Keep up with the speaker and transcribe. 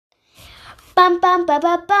Bum bum ba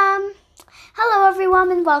ba bum. Hello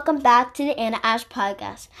everyone and welcome back to the Anna Ash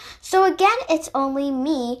podcast. So again, it's only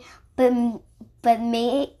me, but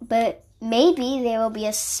maybe there will be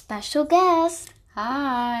a special guest.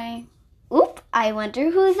 Hi. Oop, I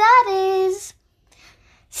wonder who that is.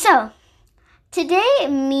 So, today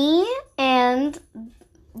me and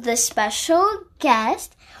the special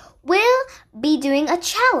guest will be doing a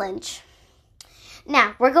challenge.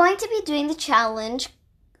 Now, we're going to be doing the challenge,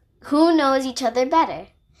 Who Knows Each Other Better?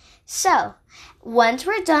 So, once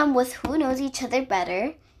we're done with Who Knows Each Other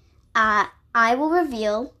Better, I will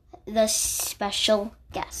reveal the special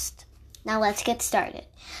guest. Now, let's get started.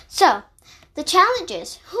 So, the challenge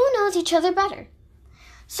is, Who knows each other better?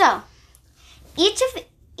 So, each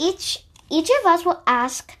of us will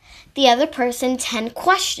ask the other person 10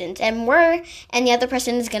 questions, and the other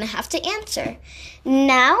person is going to have to answer.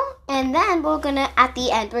 Now, and then at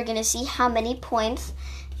the end, we're going to see how many points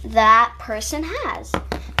that person has.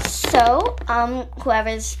 So, at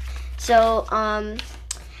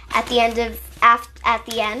the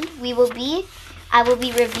end, I will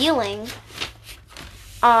be revealing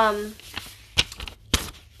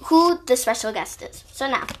who the special guest is. So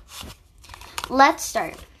now, let's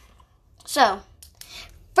start. So,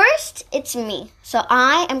 first, it's me. So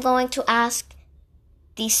I am going to ask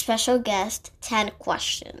the special guest 10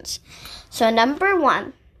 questions. So number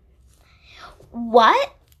 1,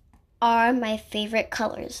 what are my favorite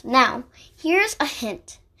colors? Now, here's a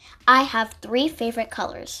hint. I have 3 favorite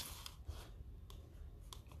colors.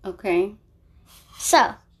 Okay.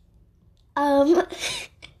 So,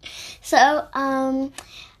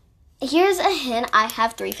 here's a hint. I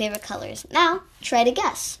have 3 favorite colors. Now, try to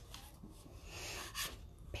guess.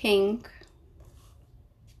 Pink.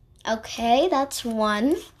 Okay, that's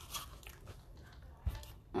 1.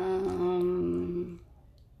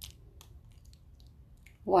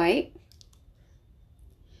 White.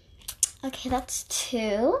 Okay, that's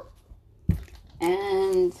 2.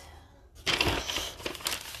 And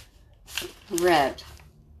red.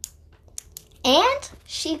 And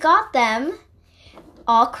she got them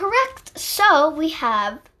all correct. So we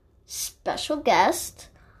have special guest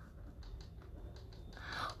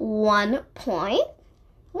 1 point.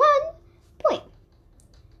 1 point.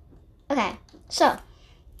 Okay, so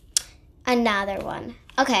another one.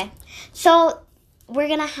 Okay, so we're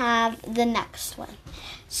gonna have the next one.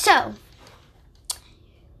 So,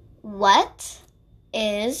 what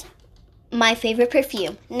is my favorite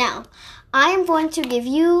perfume? Now, I am going to give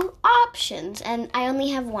you options, and I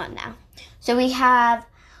only have 1 now. So we have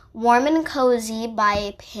Warm and Cozy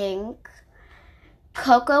by Pink,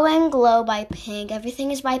 Cocoa and Glow by Pink, Everything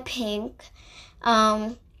is by Pink,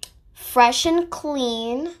 Fresh and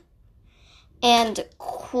Clean, and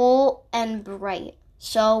Cool and Bright.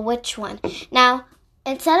 So which one? Now,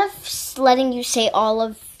 instead of letting you say all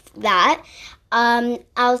of that,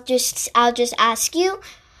 I'll just ask you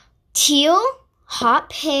teal, hot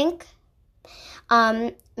pink,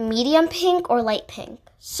 medium pink, or light pink.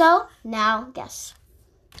 So now guess.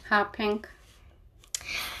 Hot pink.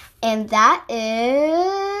 And that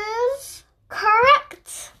is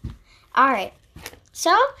correct. All right.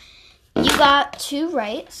 So you got 2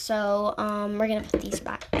 right. So we're gonna put these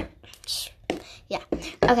back. Yeah.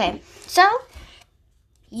 Okay. So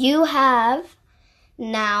you have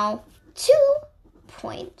now 2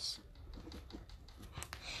 points.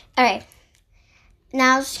 All right.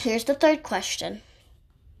 Now here's the 3rd question.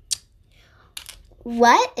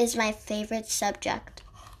 What is my favorite subject?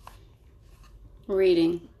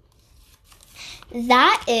 Reading.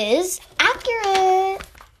 That is accurate.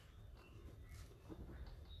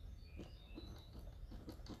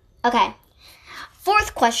 Okay.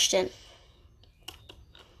 4th question.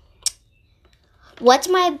 What's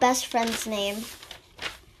my best friend's name?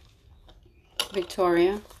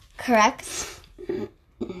 Victoria. Correct.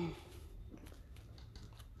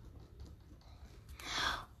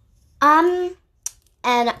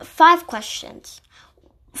 And 5 questions.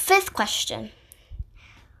 5th question.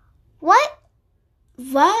 What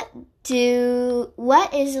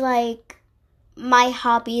is like my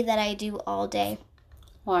hobby that I do all day?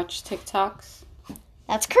 Watch TikToks.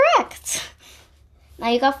 That's correct. Now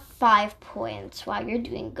you got 5 points. Wow, you're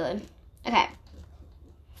doing good. Okay.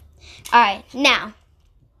 Alright, now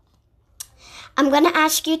I'm going to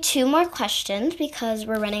ask you 2 more questions because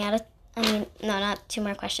we're running out of, not 2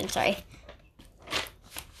 more questions, sorry.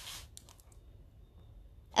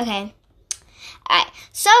 Okay. Alright,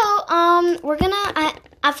 so, we're gonna,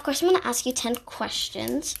 of course, I'm gonna ask you 10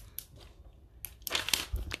 questions.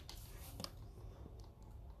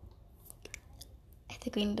 I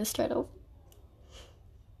think we need to start over.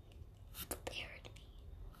 They heard me.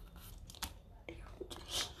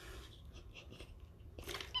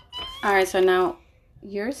 All right, so now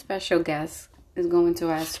your special guest is going to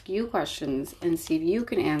ask you questions and see if you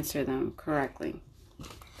can answer them correctly.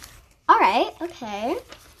 All right, okay.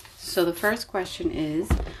 So the first question is,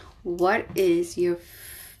 what is your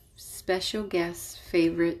special guest's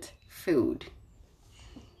favorite food?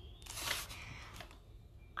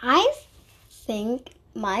 I think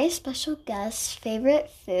my special guest's favorite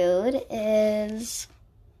food is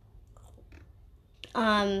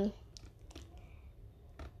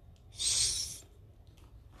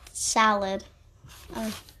salad.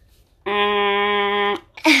 Oh,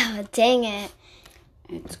 dang it.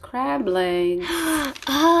 It's crab legs.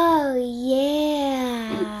 Oh,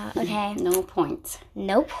 yeah. Okay. No points.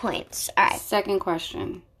 No points. All right. Second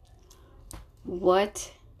question.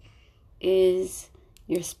 What is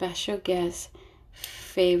your special guest's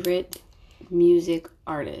favorite music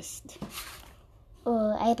artist?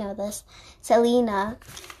 Oh, I know this. Selena.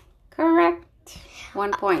 Correct.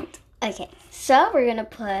 1 point. Okay, so we're going to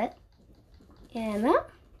put Anna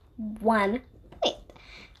 1 point.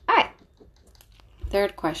 All right.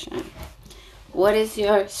 Third question. What is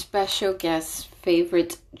your special guest's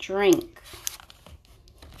favorite drink?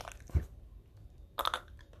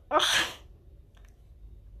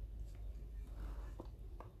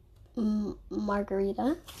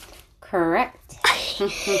 Margarita. Correct.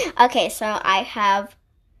 Okay, so I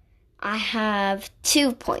have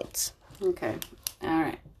 2 points. Okay. All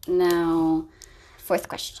right. Now, Fourth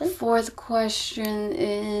question. fourth question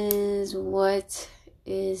is, what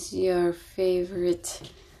is your favorite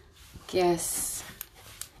guest's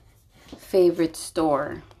favorite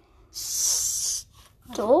store? Store?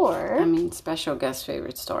 Special guest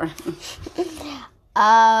favorite store.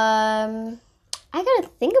 I gotta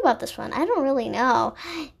think about this one. I don't really know.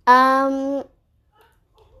 Oh,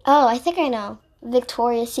 I think I know.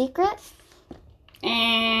 Victoria's Secret?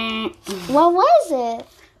 What was it?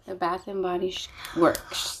 The Bath and Body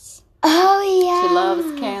Works. Oh, yeah. She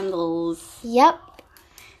loves candles. Yep.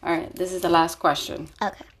 All right, this is the last question.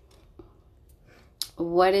 Okay.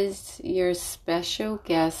 What is your special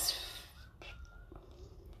guest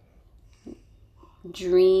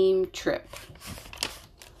dream trip?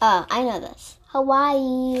 Oh, I know this.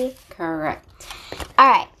 Hawaii. Correct. All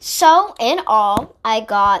right. So, in all, I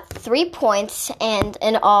got 3 points, and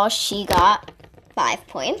in all, she got 5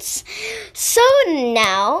 points. So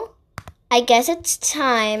now, I guess it's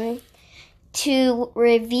time to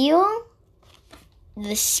reveal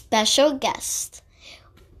the special guest.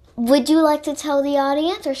 Would you like to tell the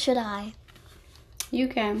audience, or should I? You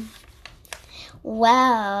can.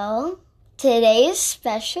 Well, today's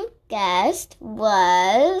special guest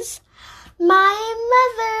was my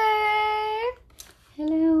mother.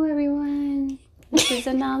 Hello, everyone. This is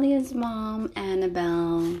Analia's mom,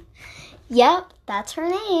 Annabelle. Yep, that's her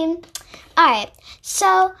name. All right,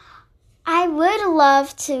 so I would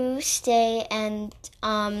love to stay and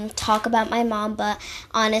talk about my mom, but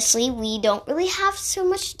honestly, we don't really have so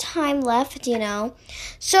much time left,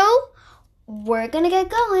 So we're going to get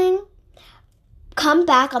going. Come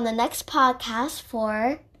back on the next podcast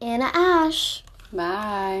for Anna Ash.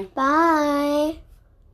 Bye. Bye.